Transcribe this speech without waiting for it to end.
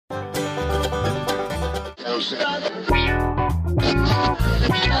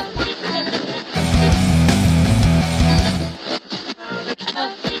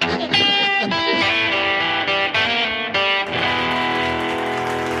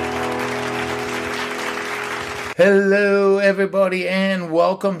Hello, everybody, and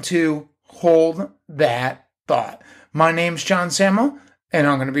welcome to Hold That Thought. My name's John Samuel, and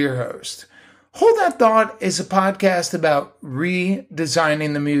I'm going to be your host. Hold That Thought is a podcast about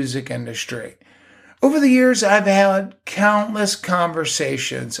redesigning the music industry. Over the years, I've had countless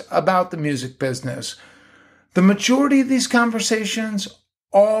conversations about the music business. The majority of these conversations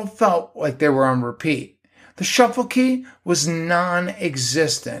all felt like they were on repeat. The shuffle key was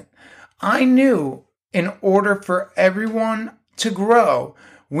non-existent. I knew in order for everyone to grow,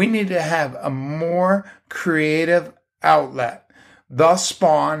 we need to have a more creative outlet. Thus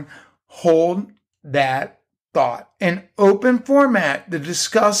spawn Hold That Thought, an open format that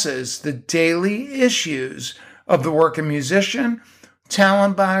discusses the daily issues of the working musician,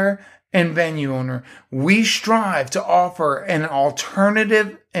 talent buyer, and venue owner. We strive to offer an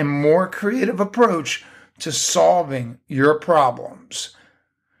alternative and more creative approach to solving your problems.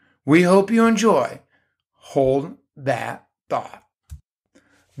 We hope you enjoy Hold That Thought.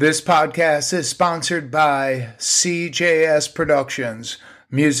 This podcast is sponsored by CJS Productions.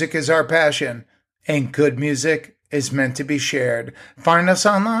 Music is our passion, and good music is meant to be shared. Find us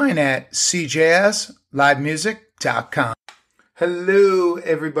online at cjslivemusic.com. Hello,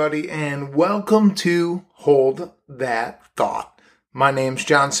 everybody, and welcome to Hold That Thought. My name's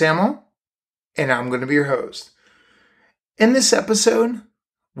John Samuel, and I'm going to be your host. In this episode,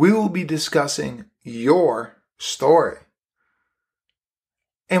 we will be discussing your story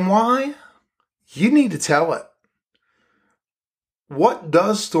and why you need to tell it. What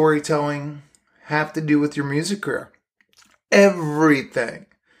does storytelling have to do with your music career? Everything.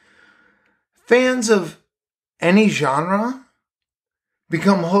 Fans of any genre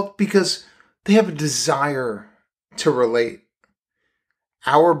become hooked because they have a desire to relate.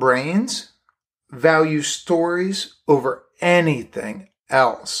 Our brains value stories over anything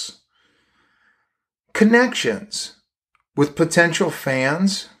else. Connections with potential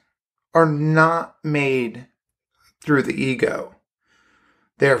fans are not made through the ego.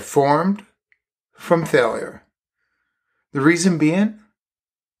 They are formed from failure. The reason being,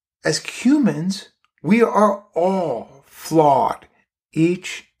 as humans, we are all flawed,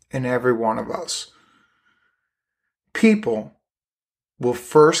 each and every one of us. People will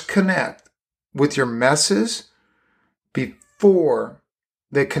first connect with your messes before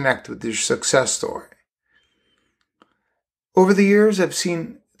they connect with your success story. Over the years, I've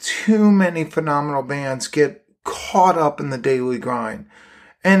seen too many phenomenal bands get caught up in the daily grind,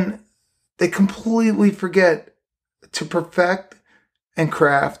 and they completely forget to perfect and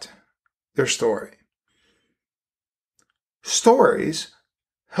craft their story. Stories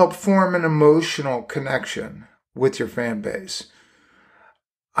help form an emotional connection with your fan base.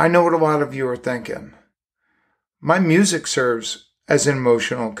 I know what a lot of you are thinking. My music serves as an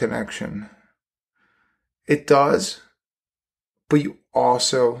emotional connection. It does, but you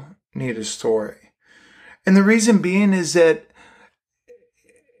also need a story. And the reason being is that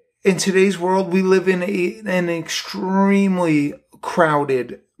in today's world, we live in an extremely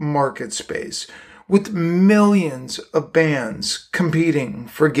crowded market space with millions of bands competing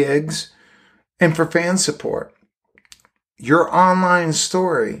for gigs and for fan support. Your online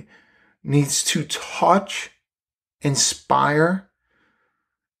story needs to touch, inspire,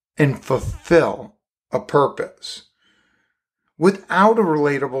 and fulfill a purpose. Without a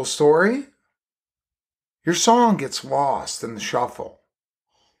relatable story, your song gets lost in the shuffle.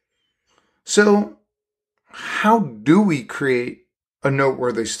 So, how do we create a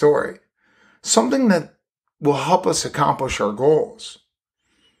noteworthy story? Something that will help us accomplish our goals.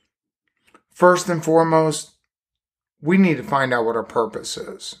 First and foremost, we need to find out what our purpose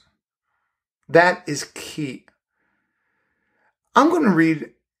is. That is key. I'm going to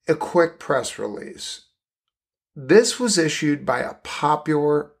read a quick press release. This was issued by a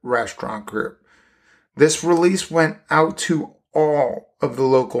popular restaurant group. This release went out to all of the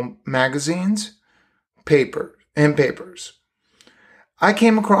local magazines, papers. I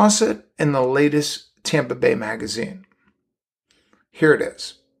came across it in the latest Tampa Bay magazine. Here it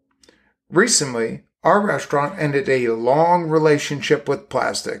is. Recently, our restaurant ended a long relationship with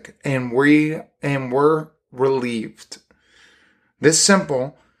plastic, and we're relieved. This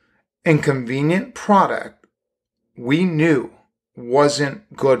simple and convenient product we knew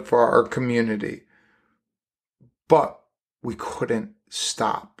wasn't good for our community, but we couldn't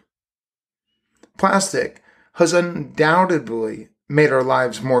stop. Plastic has undoubtedly made our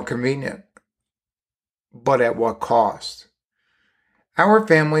lives more convenient, but at what cost? Our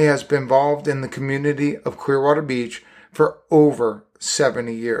family has been involved in the community of Clearwater Beach for over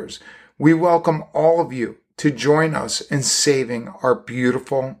 70 years. We welcome all of you to join us in saving our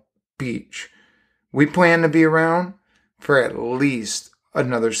beautiful beach. We plan to be around for at least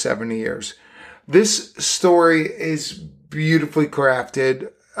another 70 years. This story is beautifully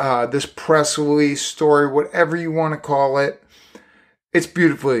crafted. This press release story, whatever you want to call it, it's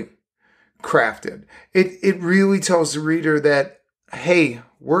beautifully crafted. It really tells the reader that, hey,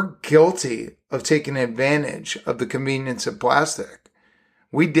 we're guilty of taking advantage of the convenience of plastic.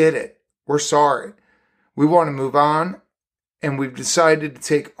 We did it. We're sorry. We want to move on, and we've decided to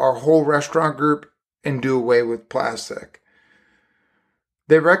take our whole restaurant group and do away with plastic.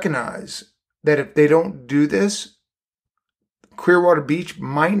 They recognize that if they don't do this, Clearwater Beach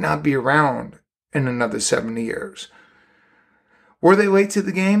might not be around in another 70 years. Were they late to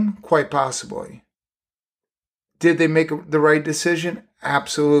the game? Quite possibly. Did they make the right decision?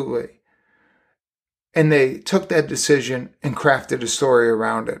 Absolutely. And they took that decision and crafted a story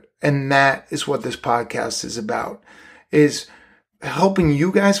around it. And that is what this podcast is about, is helping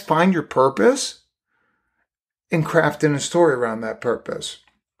you guys find your purpose and crafting a story around that purpose.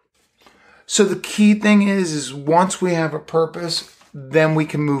 So the key thing is once we have a purpose, then we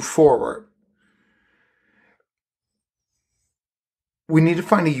can move forward. We need to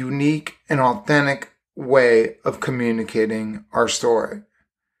find a unique and authentic way of communicating our story.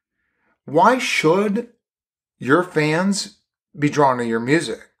 Why should your fans be drawn to your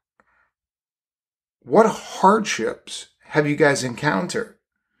music? What hardships have you guys encountered?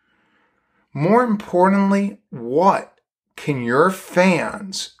 More importantly, what can your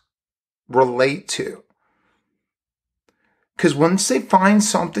fans relate to? Because once they find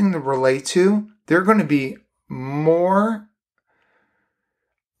something to relate to, they're going to be more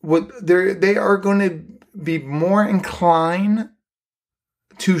they are going to be more inclined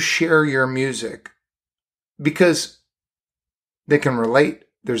to share your music because they can relate.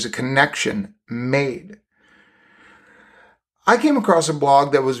 There's a connection made. I came across a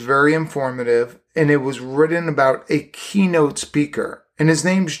blog that was very informative, and it was written about a keynote speaker, and his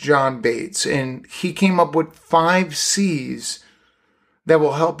name's John Bates, and he came up with 5 C's that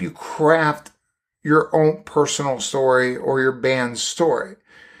will help you craft your own personal story or your band's story.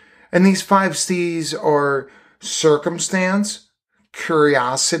 And these 5 C's are circumstance,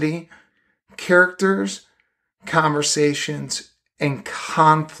 curiosity, characters, conversations, and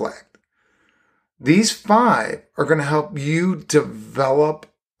conflict. These 5 are going to help you develop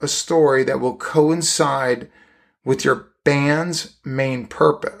a story that will coincide with your band's main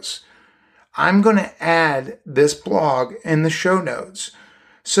purpose. I'm going to add this blog in the show notes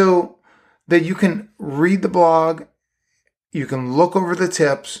so that you can read the blog, you can look over the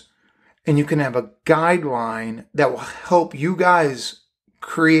tips, and you can have a guideline that will help you guys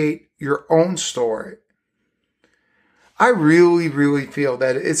create your own story. I really, really feel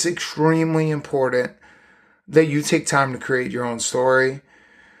that it's extremely important that you take time to create your own story.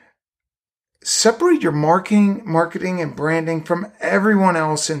 Separate your marketing and branding from everyone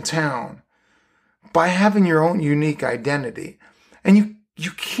else in town by having your own unique identity. And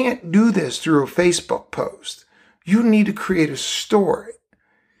you can't do this through a Facebook post. You need to create a story.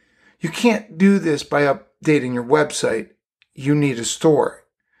 You can't do this by updating your website. You need a story,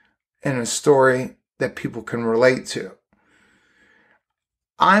 and a story that people can relate to.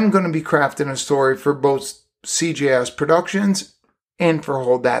 I'm going to be crafting a story for both CJS Productions and for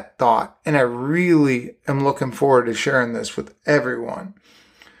Hold That Thought, and I really am looking forward to sharing this with everyone.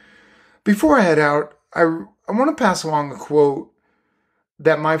 Before I head out, I want to pass along a quote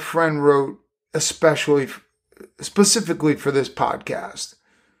that my friend wrote specifically for this podcast.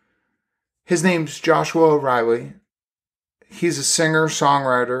 His name's Joshua Reilly. He's a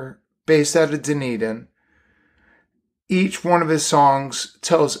singer-songwriter based out of Dunedin. Each one of his songs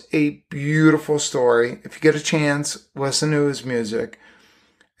tells a beautiful story. If you get a chance, listen to his music.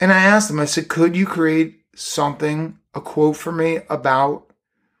 And I asked him, I said, could you create something, a quote for me about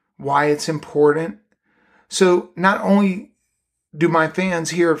why it's important? So not only do my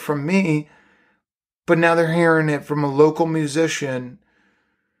fans hear it from me, but now they're hearing it from a local musician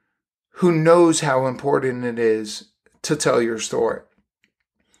who knows how important it is to tell your story.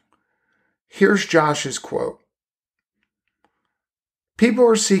 Here's Josh's quote. People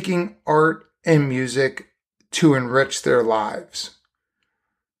are seeking art and music to enrich their lives,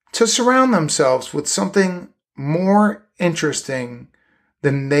 to surround themselves with something more interesting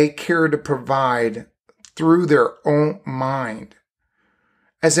than they care to provide through their own mind.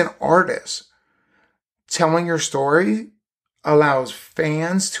 As an artist, telling your story allows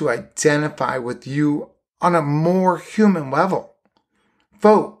fans to identify with you on a more human level.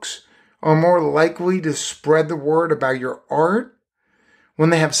 Folks are more likely to spread the word about your art when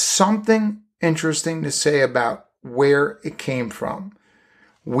they have something interesting to say about where it came from.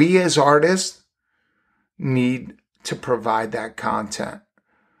 We as artists need to provide that content.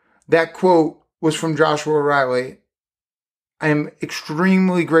 That quote was from Joshua Reilly. I am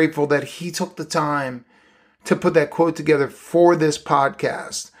extremely grateful that he took the time to put that quote together for this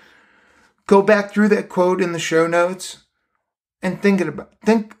podcast. Go back through that quote in the show notes and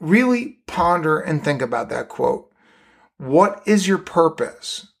really ponder and think about that quote. What is your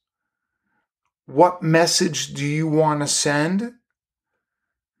purpose? What message do you want to send?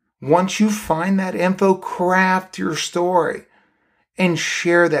 Once you find that info, craft your story and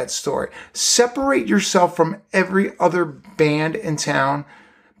share that story. Separate yourself from every other band in town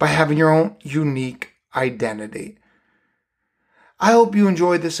by having your own unique identity. I hope you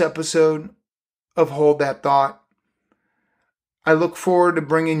enjoyed this episode of Hold That Thought. I look forward to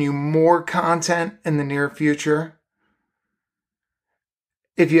bringing you more content in the near future.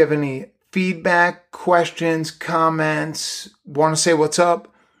 If you have any feedback, questions, comments, want to say what's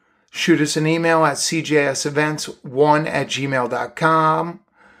up, shoot us an email at cjsevents1@gmail.com.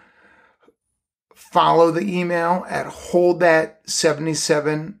 Follow the email at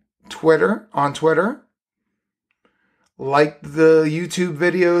holdthat77 on Twitter. Like the YouTube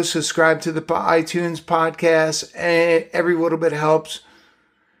videos, subscribe to the iTunes podcast, and every little bit helps.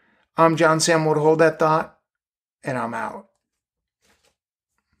 I'm John Samuel to Hold That Thought, and I'm out.